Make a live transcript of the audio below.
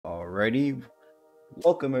Alrighty,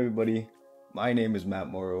 welcome everybody. My name is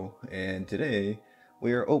Mattmoro, and today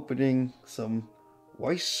we are opening some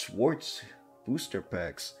Weiss Schwarz booster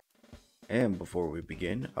packs. And before we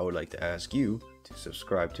begin, I would like to ask you to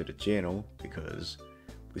subscribe to the channel because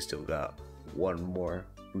we still got one more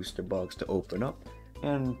booster box to open up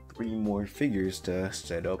and 3 more figures to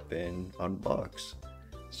set up and unbox.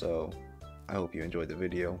 So I hope you enjoyed the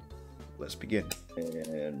video. Let's begin.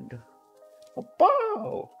 And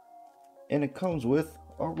wow! And it comes with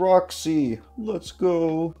a Roxy. Let's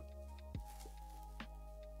go.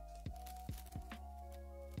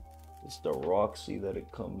 It's the Roxy that it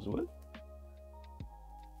comes with.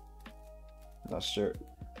 Not sure.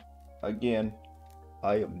 Again,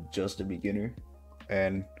 I am just a beginner,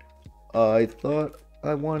 and I thought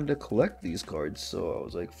I wanted to collect these cards, so I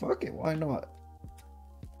was like, fuck it, why not?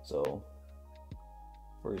 So,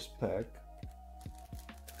 first pack.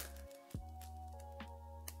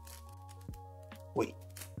 Wait,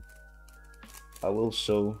 I will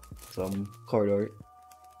show some card art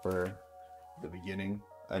for the beginning,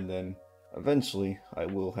 and then eventually I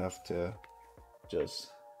will have to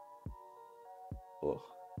just, oh,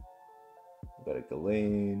 got a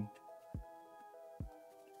Ghislaine,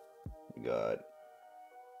 we got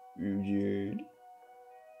Rudyard,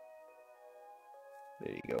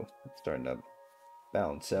 there you go, it's starting to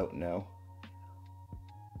bounce out now.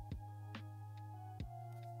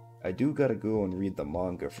 I do gotta go and read the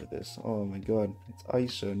manga for this. Oh my god, it's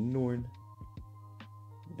Aisha and Norn.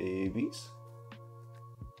 Babies.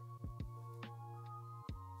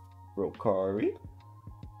 Rokari.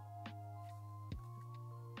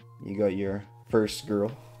 You got your first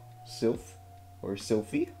girl, Sylph, or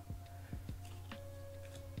Sylphie.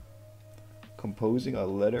 Composing a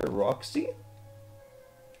letter, Roxy.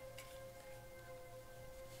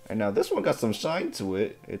 And now this one got some shine to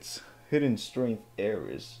it. It's Hidden Strength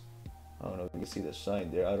Heiress. I don't know if you can see the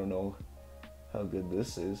shine there. I don't know how good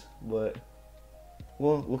this is, but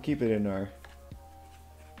we'll keep it in our,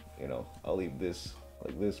 I'll leave this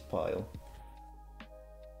like this pile,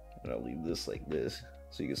 and I'll leave this like this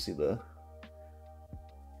so you can see the.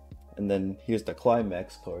 And then here's the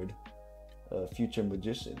climax card, Future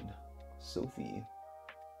Magician, Sophie.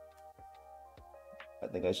 I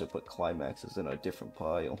think I should put climaxes in a different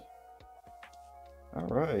pile. All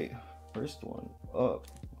right, first one up.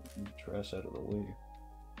 Trash out of the way.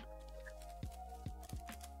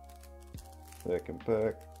 Second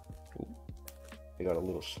pack. Ooh. They got a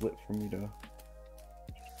little slit for me to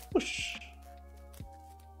push.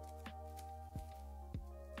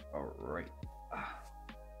 Alright.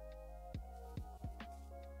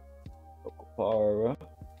 Okapara.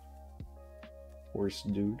 Horse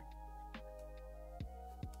dude.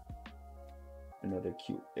 Another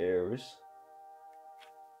cute heiress.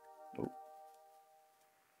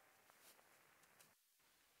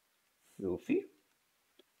 Lofi.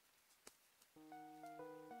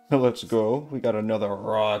 Let's go. We got another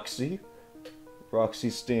Roxy.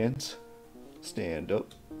 Roxy stands. Stand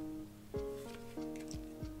up.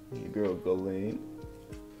 Your girl Ghislaine.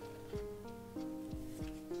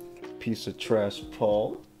 Piece of trash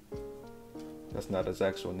Paul. That's not his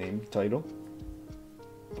actual name title.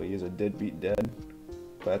 But he's a deadbeat dad.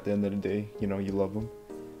 But at the end of the day, you love him.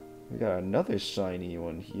 We got another shiny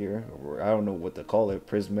one here, or I don't know what to call it,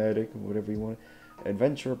 prismatic, whatever you want.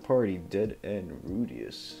 Adventure Party, Dead End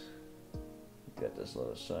Rudius. Got this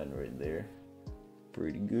little shine right there.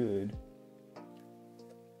 Pretty good.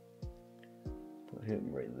 Put him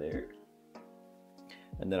right there.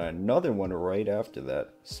 And then another one right after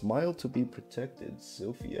that. Smile to be Protected,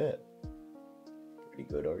 Sylphiette. Pretty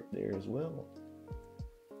good art there as well.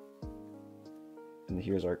 And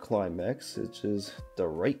here's our climax, which is the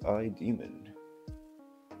Right Eye Demon.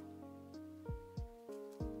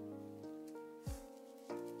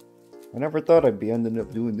 I never thought I'd be ending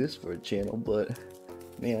up doing this for a channel, but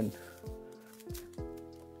man,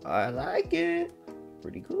 I like it.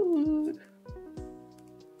 Pretty good.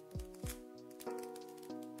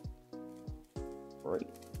 Right.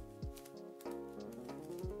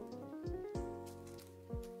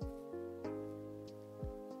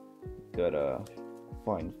 Got a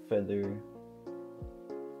Fine Feather,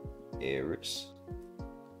 Heiress.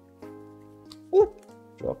 Oop,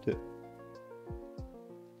 dropped it.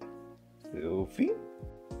 Sylphie,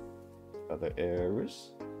 other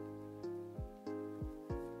Heiress.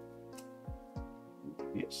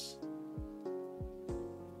 Yes.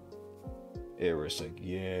 Heiress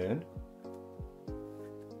again.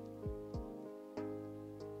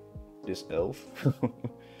 This elf.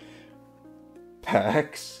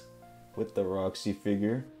 Pax with the Roxy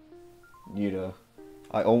figure. Need a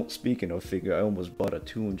Speaking of figure, I almost bought a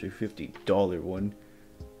 $250 one.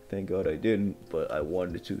 Thank God I didn't, but I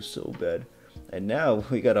wanted to so bad. And now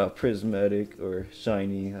we got a prismatic or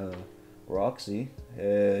shiny Roxy.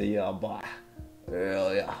 Hell yeah, bah.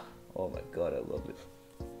 Hell yeah. Oh my god, I love it.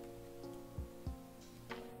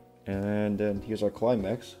 And then here's our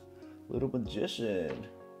climax. Little magician.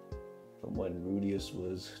 From when Rudius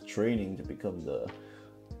was training to become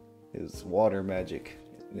his water magic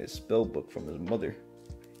in his spell book from his mother.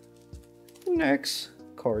 Next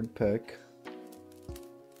card pack.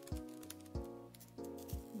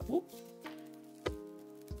 Whoop.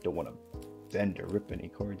 Don't want to bend or rip any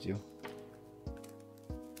cards, yo.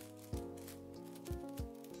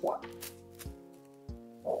 What?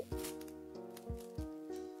 Oh.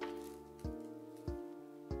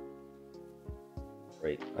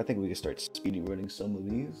 Right, I think we can start speedy running some of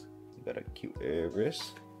these. We got a cute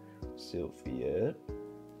Eris, Sylphiette,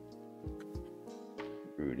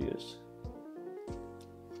 Rudius,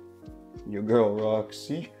 your girl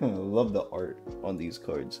Roxy. I love the art on these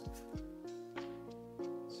cards.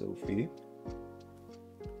 Sophie,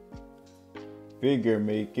 figure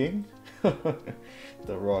making,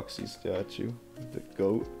 the Roxy statue, the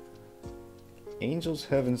goat, Angels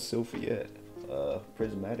Heaven Sylphiette,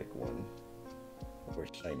 prismatic one. Or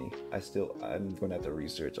shiny. I'm gonna have to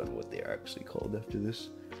research on what they're actually called after this.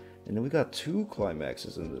 And then we got two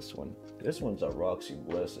climaxes in this one. This one's a Roxy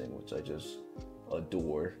Blessing, which I just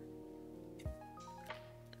adore.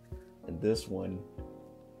 And this one,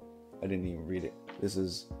 I didn't even read it. This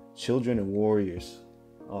is Children and Warriors.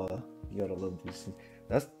 You gotta love these things.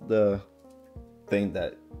 That's the thing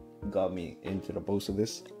that got me into the post of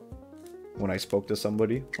this. When I spoke to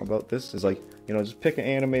somebody about this, is like, you know, just pick an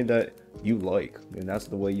anime that you like, and that's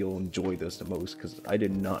the way you'll enjoy this the most. Because I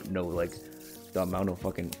did not know like the amount of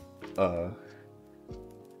fucking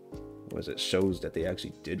shows that they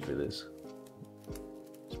actually did for this.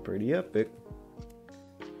 It's pretty epic.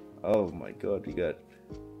 Oh my god, we got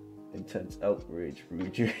Intense Outrage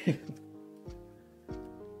Ruger.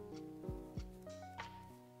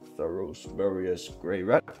 Thoros Various Grey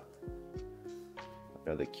Rat.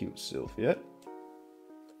 Another cute Sylphiette.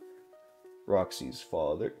 Roxy's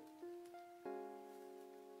father.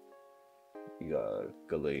 We got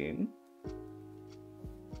Ghislaine.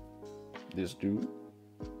 This dude.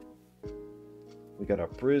 We got a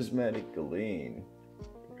prismatic Ghislaine.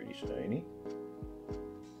 Pretty shiny.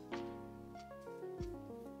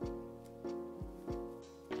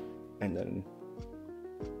 And then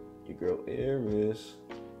your girl Eris.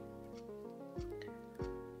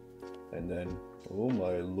 And then, oh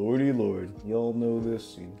my lordy lord, y'all know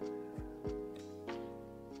this scene.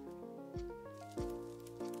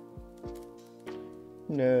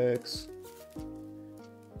 Next.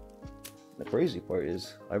 The crazy part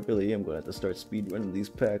is, I really am going to have to start speedrunning these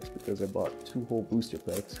packs because I bought 2 whole booster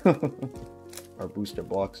packs. Or booster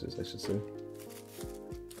boxes, I should say.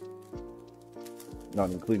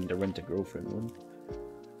 Not including the Rent-A-Girlfriend one.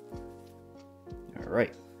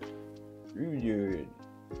 Alright. Ruger.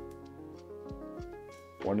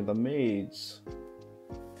 One of the maids.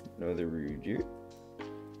 Another Ruger.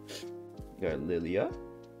 Got Lilia.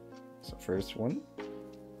 It's the first one.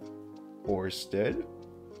 Orsted.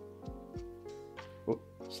 Oh,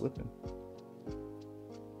 slipping.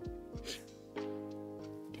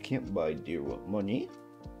 You can't buy deer with money.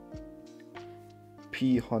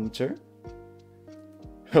 P Hunter.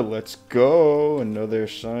 Let's go! Another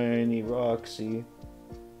shiny Roxy.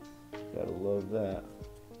 Gotta love that.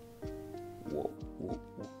 Whoa, whoa,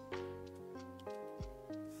 whoa.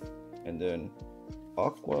 And then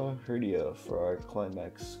Aqua Herdia for our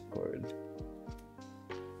climax card.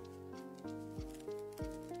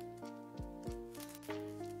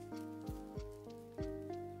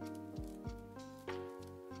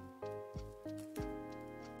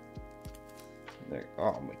 There.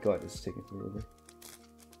 Oh my god, it's taking forever.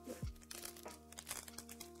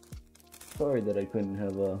 Sorry that I couldn't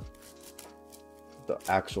have the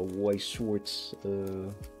actual Weiss Schwarz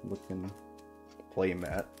looking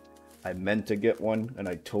playmat. I meant to get one and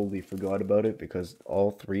I totally forgot about it because all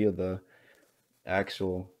 3 of the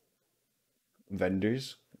actual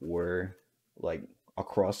vendors were like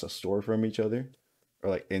across the store from each other, or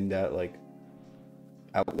like in that like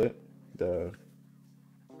outlet, the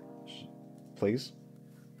place.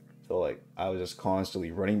 So like I was just constantly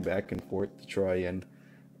running back and forth to try and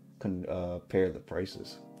compare the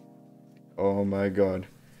prices. Oh my god,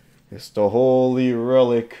 it's the holy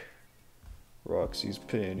relic, Roxy's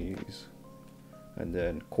panties. And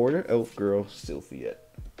then quarter elf girl Sylphiette.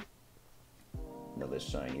 Another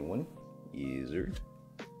shiny one. Easer.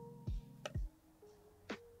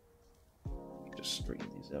 just straighten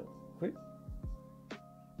these out quick.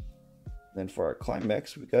 Then for our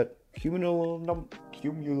climax, we got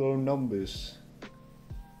cumulonimbus.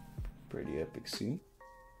 Pretty epic scene.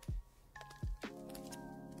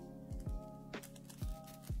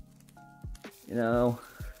 You know,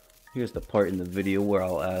 here's the part in the video where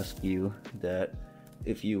I'll ask you that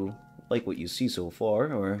if you like what you see so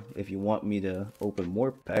far, or if you want me to open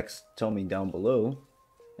more packs, tell me down below.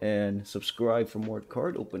 And subscribe for more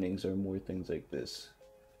card openings or more things like this.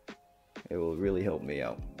 It will really help me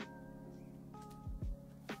out.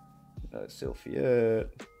 Sylphia,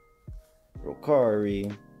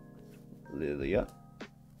 Rokari, Lilia,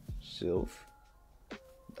 Sylph,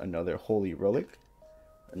 another Holy Relic,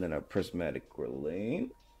 and then a Prismatic Grenade,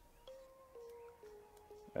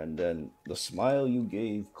 and then the Smile You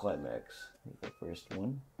Gave Climax. The first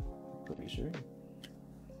one, pretty sure.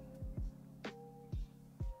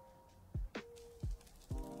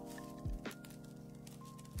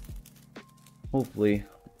 Hopefully,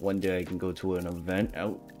 one day I can go to an event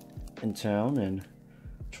out in town and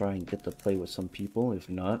try and get to play with some people. If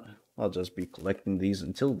not, I'll just be collecting these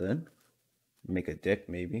until then. Make a deck,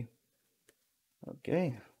 maybe.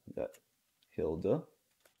 Okay, we got Hilda,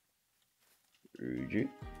 Ruji,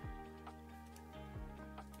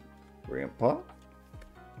 Grandpa,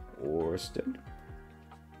 Orsted.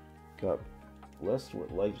 Got Blessed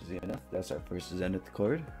with Life Zenith. That's our first Zenith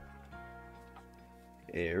card.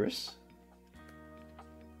 Eris.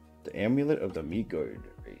 The Amulet of the Midgard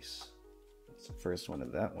race. That's the first one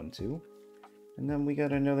of that one too. And then we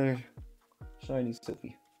got another shiny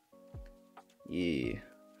Sylphie. Yeah.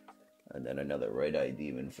 And then another Red-Eye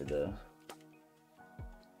Demon for the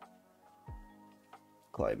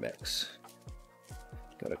climax.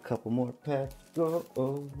 Got a couple more packs. Go.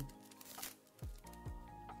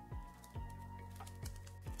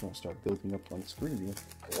 I'll start building up on screen here.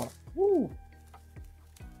 Woo!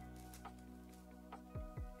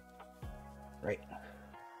 Right.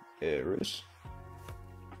 Eris.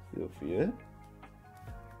 Sylphia.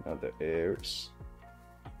 Another Eris.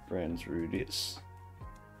 Friends Rudius.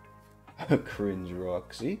 Cringe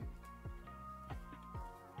Roxy.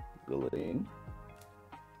 Ghislaine.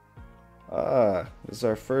 Ah, this is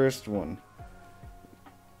our first one.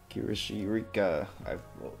 Kirishi Rika. I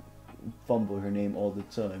fumble her name all the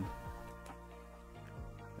time.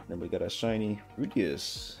 And then we got a shiny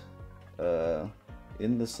Rudius.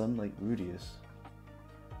 In the Sunlight Rudius.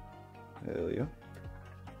 Hell yeah.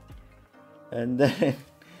 And then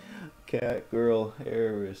Cat Girl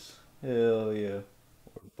Eris. Hell yeah.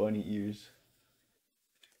 Or bunny ears.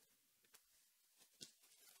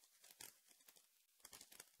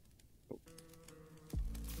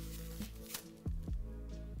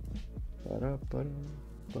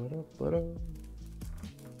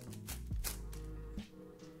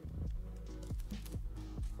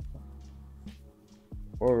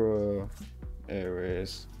 Aura,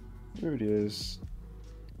 Eris, Rudius,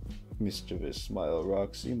 Mischievous Smile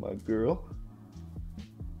Roxy, my girl,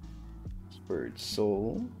 Spurred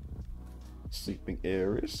Soul, Sleeping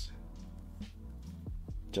Eris,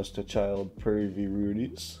 Just a Child Pervy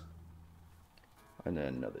Rudius, and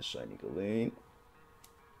then another shiny Ghislaine,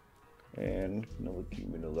 and another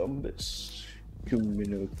Cumulonimbus,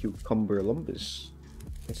 Cucumberlumbus,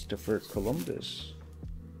 Christopher Columbus.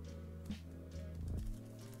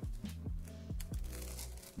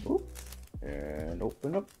 Oop. And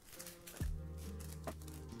open up.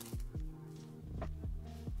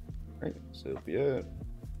 Right, Sylphia,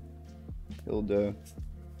 Hilda,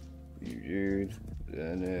 Jude,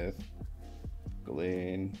 Zenith,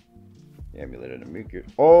 Ghislaine, Amulet and Amika.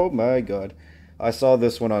 Oh my god. I saw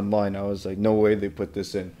this one online. I was like, no way they put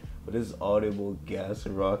this in. But it's audible gas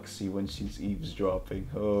Roxy when she's eavesdropping.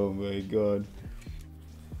 Oh my god.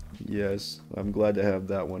 Yes, I'm glad to have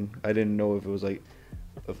that one. I didn't know if it was like,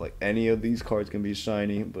 if like any of these cards can be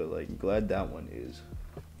shiny, but like glad that one is.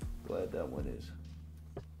 Glad that one is.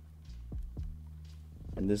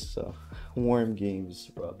 And this Warm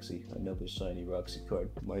Games Roxy, another shiny Roxy card,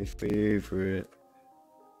 my favorite.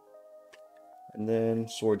 And then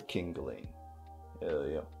Sword King Ghislaine. Hell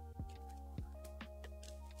yeah.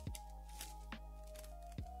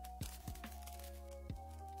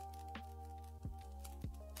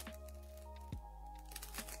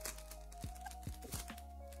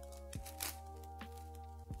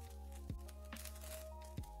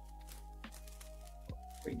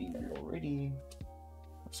 Alrighty.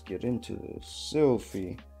 Let's get into this.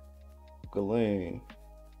 Sylphie, Ghislaine,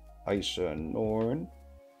 Aisha and Norn,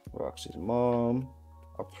 Roxy's mom,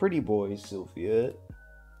 a pretty boy, Sylphia,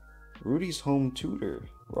 Rudy's home tutor,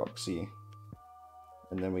 Roxy,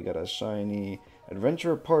 and then we got a shiny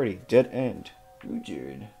Adventure Party, Dead End,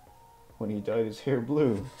 Rudyard, when he dyed his hair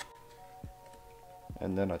blue.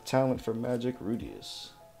 And then a talent for magic, Rudius.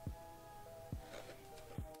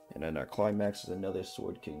 And then our climax is another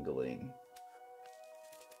Sword King Galing.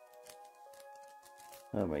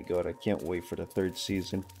 Oh my god, I can't wait for the 3rd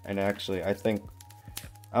season. And actually, I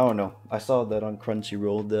don't know, I saw that on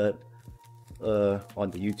Crunchyroll that,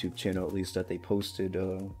 on the YouTube channel at least, that they posted,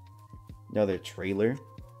 another trailer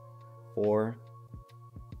for,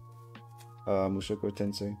 Mushoku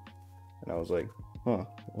Tensei. And I was like, huh,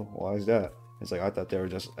 why is that? It's like, I thought they were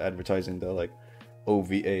just advertising the, like,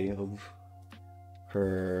 OVA of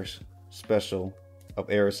her special, of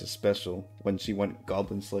Eris's special, when she went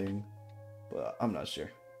goblin slaying. But I'm not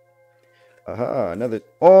sure. Aha, another.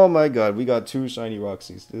 Oh my god, we got 2 shiny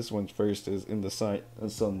Roxys. This one first is in the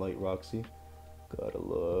sunlight Roxy. Gotta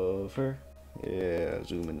love her. Yeah,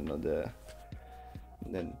 zoom in on that.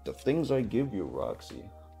 And then the things I give you, Roxy.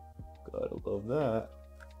 Gotta love that.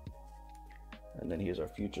 And then here's our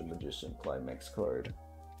future magician climax card.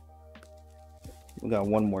 We got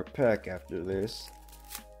one more pack after this.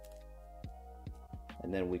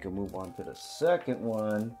 And then we can move on to the second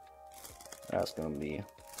one. That's gonna be a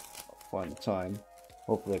fun time.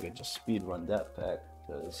 Hopefully I can just speed run that pack,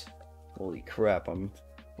 because holy crap, I'm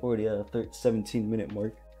already at a 17-minute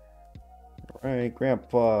mark. Alright,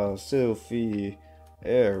 Grandpa, Sylphie,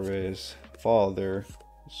 Eris, Father,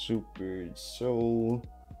 Super Soul,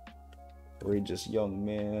 Courageous Young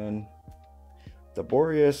Man, the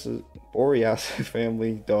Boreas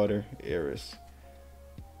family, daughter, Eris.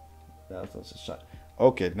 That's a shot.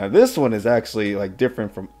 Okay, now this one is actually like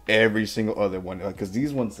different from every single other one, because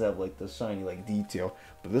these ones have like the shiny like detail,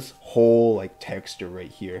 but this whole like texture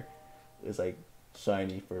right here is like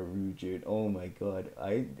shiny for Rudyard. Oh my god,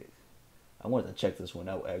 I wanted to check this one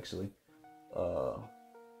out actually.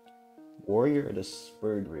 Warrior of the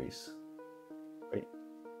Spurred Race, right?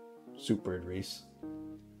 Super Race,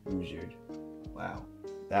 Rudyard. Wow,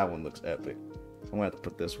 that one looks epic. I'm gonna have to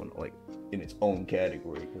put this one like in its own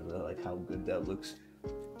category because I like how good that looks.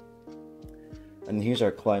 And here's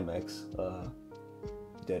our climax,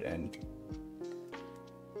 Dead End.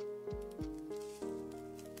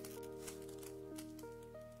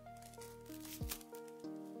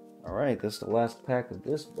 Alright, this is the last pack of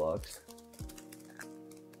this box.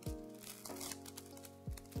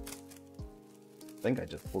 I think I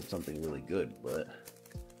just pulled something really good, but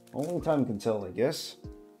only time can tell, I guess.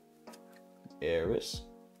 Eris,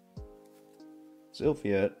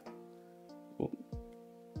 Sylphia,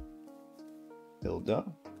 Hilda,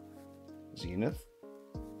 Zenith,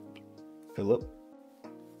 Philip,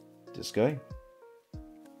 this guy,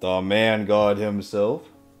 the man god himself.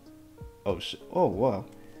 Oh shit! Oh wow,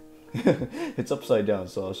 it's upside down,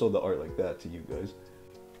 so I'll show the art like that to you guys.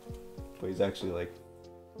 But he's actually like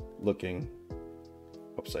looking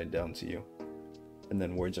upside down to you. And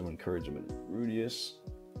then words of encouragement, Rudius.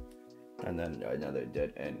 And then another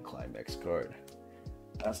Dead End climax card.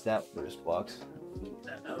 That's that first box. Move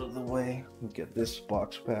that out of the way. We'll get this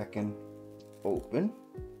box packing open.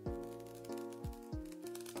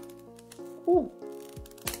 Ooh.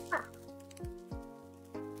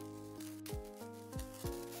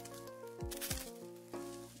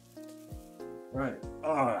 Right.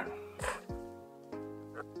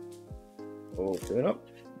 Open it up.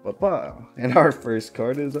 Papa. And our first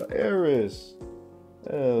card is Eris.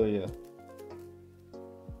 Hell yeah.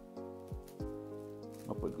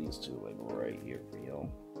 I'll put these two like right here for y'all.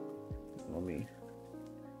 Let me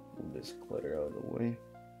move this clutter out of the way.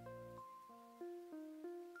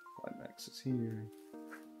 Climax is here.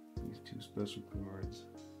 These 2 special cards.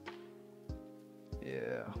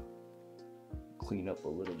 Yeah. Clean up a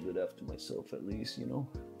little bit after myself at least, you know.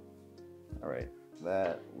 Alright,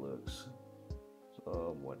 that looks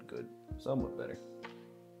somewhat good. Somewhat better.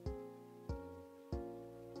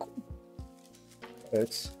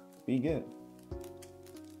 Let's begin.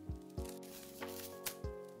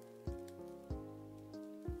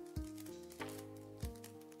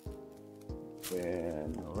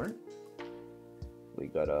 And alright, we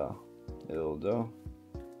got a Hilda.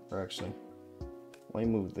 Or actually, let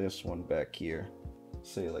me move this one back here.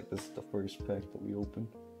 Say like this is the first pack that we opened.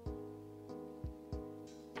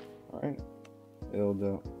 Alright,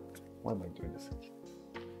 Hilda. Why am I doing this?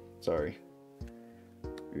 Sorry.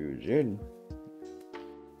 Eugene.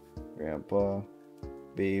 Grandpa,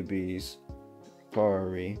 babies,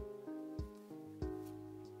 KoWaiiii,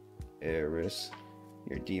 Eris,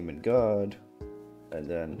 your demon god, and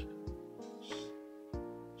then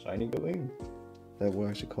Shiny Galing. That's what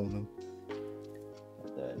I should call them.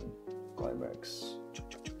 And then climax.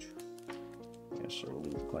 Yeah, sure, we'll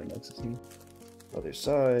leave climaxes here. Other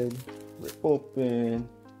side, Rip open.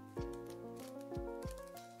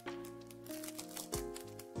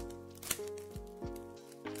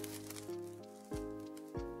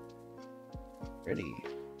 Ready.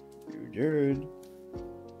 Jared.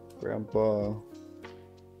 Grandpa.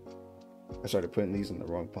 I started putting these in the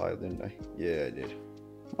wrong pile, didn't I? Yeah, I did.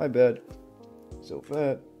 My bad. So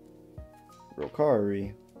fat.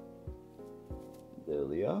 KoWaiiii.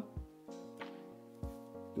 Lilia.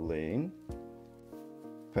 Ghislaine.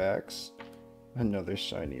 Pax. Another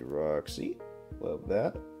shiny Roxy. Love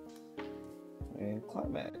that. And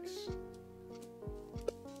Climax.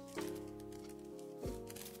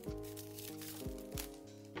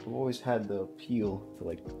 I've always had the appeal to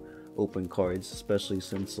like open cards, especially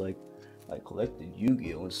since like I collected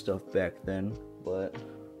Yu-Gi-Oh and stuff back then, but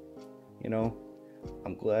you know,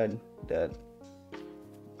 I'm glad that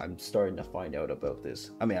I'm starting to find out about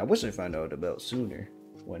this. I mean, I wish I found out about sooner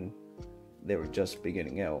when they were just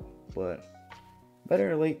beginning out, but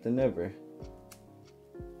better late than never.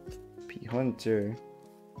 P. Hunter,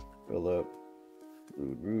 Philip,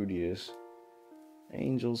 Rudius,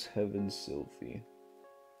 Angels, Heaven, Sylphie,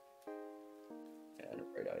 and a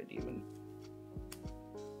Red-Eye Demon.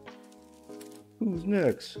 Who's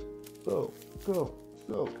next? Go, go,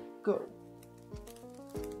 go, go.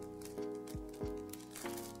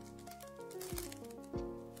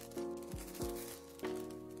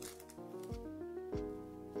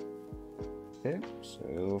 Okay,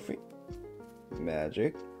 Sophie,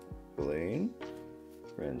 Magic, Blaine,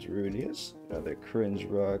 Cringe Rudius, another Cringe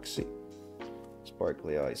Roxy,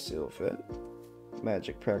 Sparkly Eye Sylphet,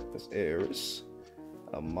 Magic Practice Eris,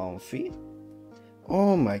 a Monfy.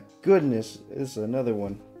 Oh my goodness, this is another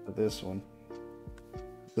one of this one.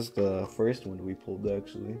 This is the first one we pulled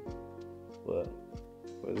actually. But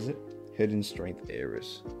what is it? Hidden Strength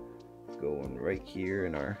Eris. Going right here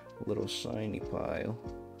in our little shiny pile.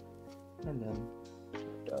 And then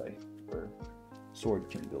die for Sword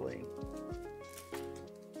Kindling.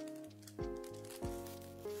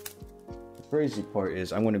 The crazy part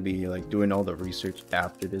is I'm gonna be like doing all the research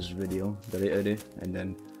after this video that I edit, and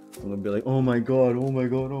then I'm gonna be like, oh my god, oh my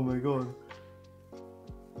god, oh my god.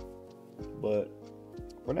 But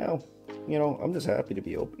for now, you know, I'm just happy to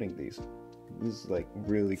be opening these. This is like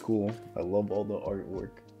really cool. I love all the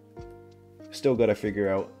artwork. Still gotta figure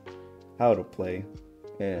out how to play,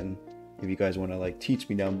 and if you guys want to like teach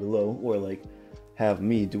me down below, or like have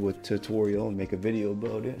me do a tutorial and make a video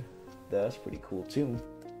about it, that's pretty cool too.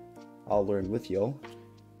 I'll learn with y'all.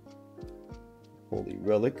 Holy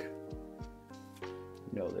Relic.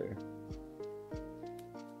 Another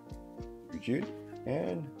Jude,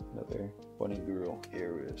 and another Bunny Girl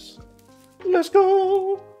Eris. Let's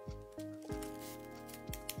go!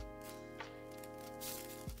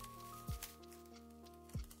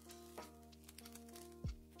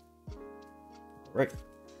 Right.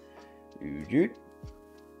 Jude,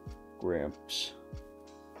 Gramps,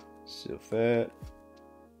 Sylphet,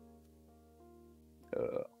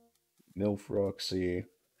 Milf Roxy,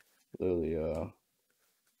 Lilia,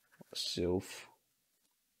 Sylph,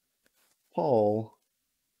 Paul,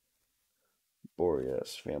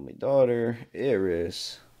 Boreas, Family Daughter,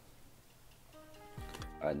 Eris,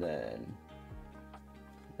 and then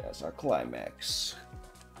that's our climax.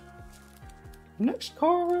 Next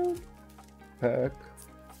card pack.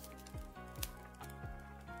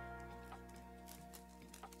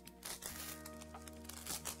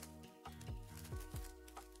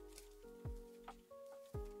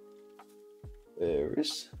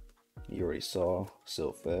 Eris. You already saw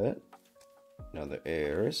Sylphet. Another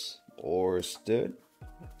Eris. Orsted.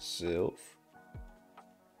 Sylph.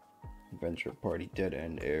 Adventure Party Dead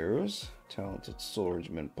End Eris. Talented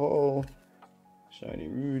Swordsman Paul. Shiny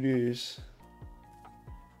Rudies.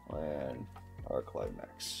 And our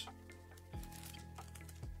climax.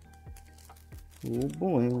 Oh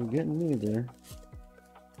boy, we're getting near there.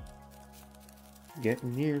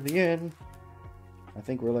 Getting near the end. I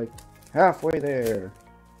think we're like halfway there.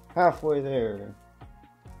 Halfway there.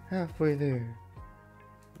 Halfway there.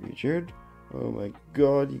 Richard. Oh my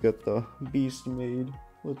god, you got the beast made.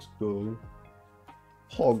 Let's go.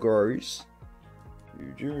 Hoggars.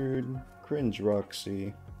 Richard. Cringe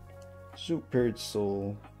Roxy. Supered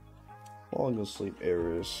Soul. Falling Asleep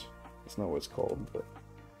Eris. That's not what it's called, but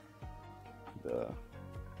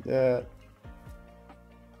that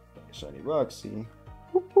Shiny Roxy.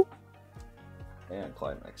 Whoop, whoop. And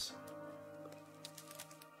climax.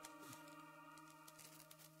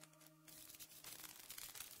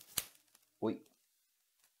 Wait.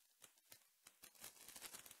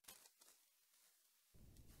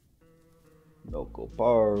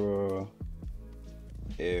 Nokopara,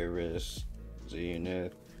 Eris,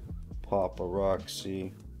 Zenith,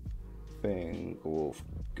 Paparazzi, Fang Wolf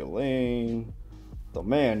Ghislaine, the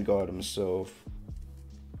man god himself,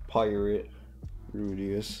 Pirate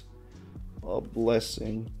Rudius, a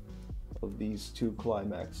blessing of these two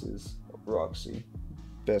climaxes of Roxy,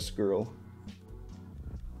 best girl.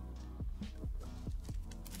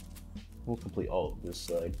 We'll complete all of this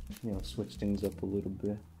side, you know, switch things up a little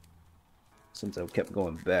bit since I kept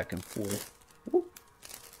going back and forth.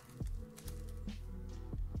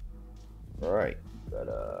 Alright,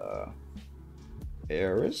 got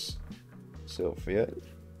Eris, Sophia,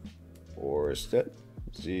 Orsted,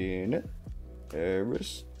 Zenith,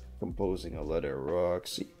 Eris, composing a letter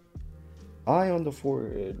Roxy, eye on the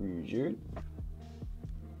forehead Rudius,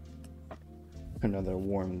 another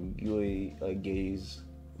warm gaze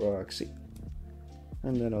Roxy,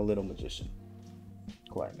 and then a little magician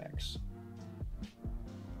climax.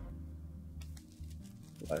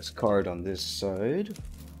 Last card on this side.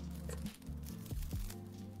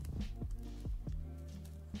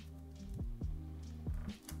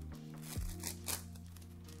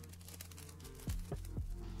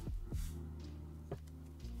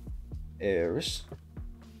 Eris,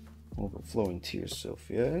 overflowing tears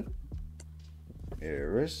Sophia,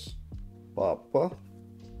 Eris, Papa,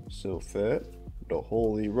 Sophia, the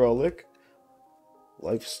holy relic,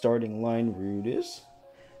 life starting line Rudius,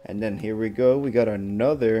 and then here we go, we got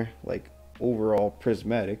another like overall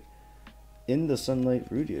prismatic in the sunlight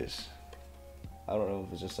Rudius. I don't know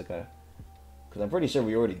if it's just like a, because I'm pretty sure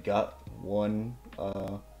we already got one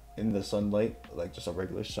in the sunlight, like just a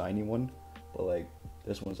regular shiny one, but like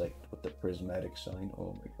this one's like with the prismatic shine.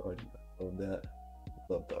 Oh my god, I love that.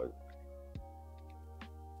 Love the art.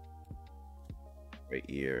 Right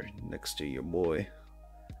here, next to your boy.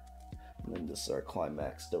 And then this is our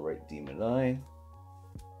climax, the right demon eye.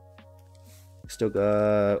 Still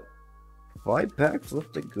got 5 packs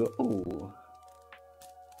left to go.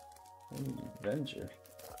 Adventure.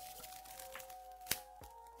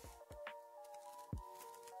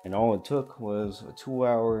 And all it took was a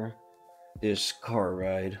 2-hour-ish car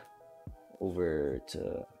ride over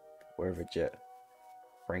to wherever Jet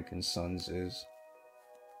Frankenstein's is.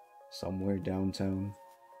 Somewhere downtown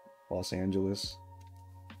Los Angeles.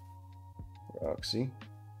 Roxy.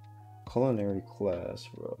 Culinary class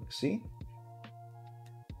Roxy.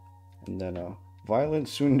 And then a violent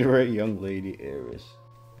tsundere young lady Eris.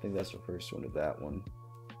 I think that's the first one of that one.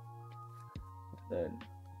 And then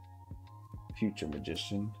future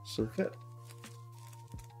magician Sophia.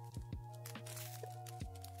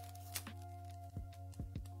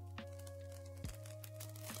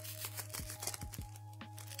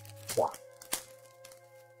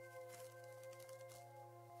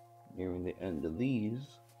 Nearing the end of these,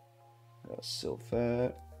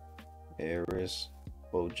 Sylphat, Eris,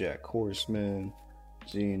 Bojack Horseman,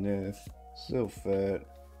 Zenith, Sylphat,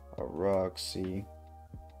 Roxy,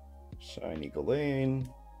 Shiny Ghislaine,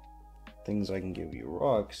 things I can give you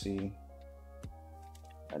Roxy,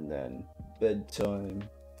 and then bedtime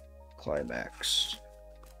climax.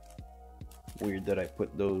 Weird that I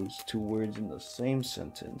put those 2 words in the same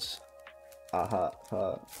sentence. Aha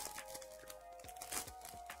ha.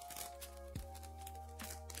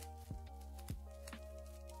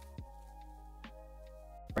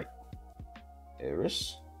 Right.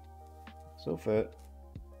 Eris, Sylphat,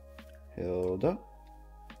 Hilda,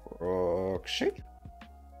 Roxy,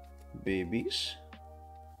 Babies,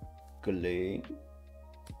 Ghislaine,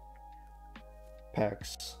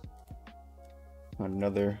 Pax,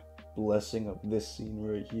 another blessing of this scene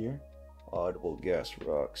right here, Audible Gas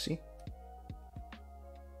Roxy,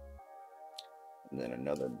 and then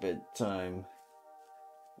another bedtime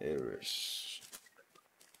Eris.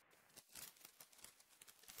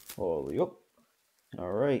 Holy up.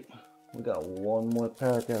 Alright, we got one more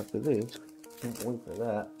pack after this. Can't wait for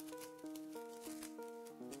that.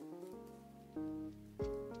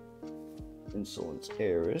 Insolence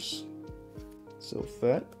Eris,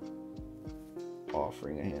 Sylphat,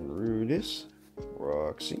 Offering a Hand Rudius,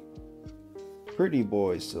 Roxy, Pretty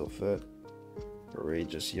Boy Sylphat,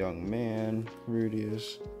 Courageous Young Man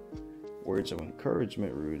Rudius, Words of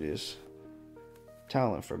Encouragement Rudius,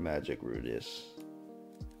 Talent for Magic Rudius,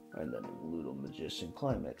 and then a Little Magician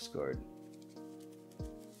Climax card.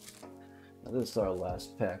 Now this is our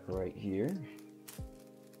last pack right here.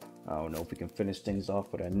 I don't know if we can finish things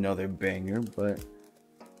off with another banger, but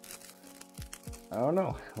I don't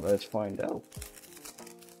know. Let's find out.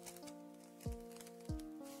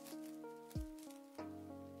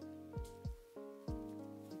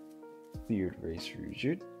 Beard Race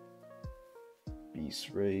Rudius,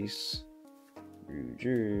 Beast Race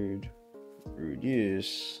Rudius,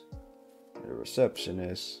 The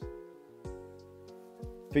Receptionist,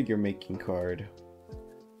 figure making card.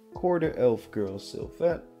 Quarter elf girl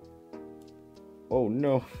Sylphette. Oh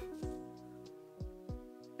no.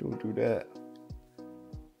 Don't do that.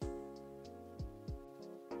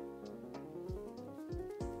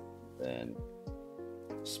 And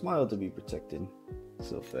smile to be protected.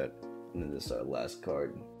 Sylphette. And then this is our last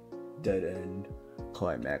card. Dead End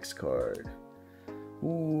Climax card.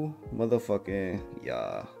 Ooh, motherfucking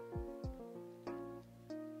yeah.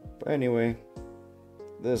 But anyway,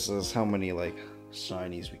 this is how many like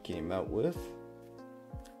shinies we came out with.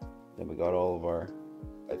 Then we got all of our,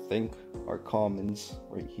 I think, our commons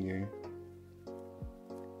right here.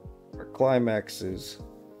 Our climaxes.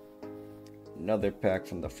 Another pack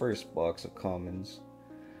from the first box of commons.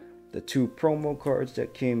 The 2 promo cards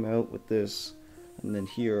that came out with this. And then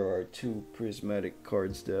here are 2 prismatic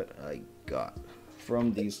cards that I got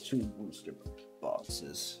from these 2 booster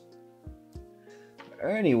boxes.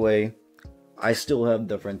 Anyway, I still have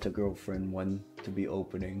the Rent-A-Girlfriend one to be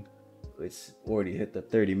opening. It's already hit the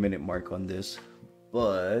 30-minute mark on this,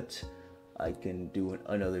 but I can do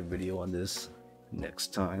another video on this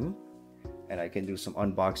next time, and I can do some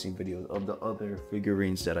unboxing videos of the other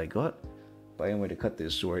figurines that I got. But anyway, to cut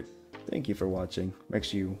this short, thank you for watching. Make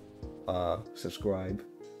sure you subscribe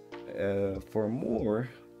for more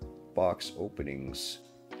box openings.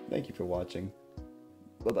 Thank you for watching.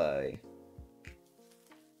 Bye bye.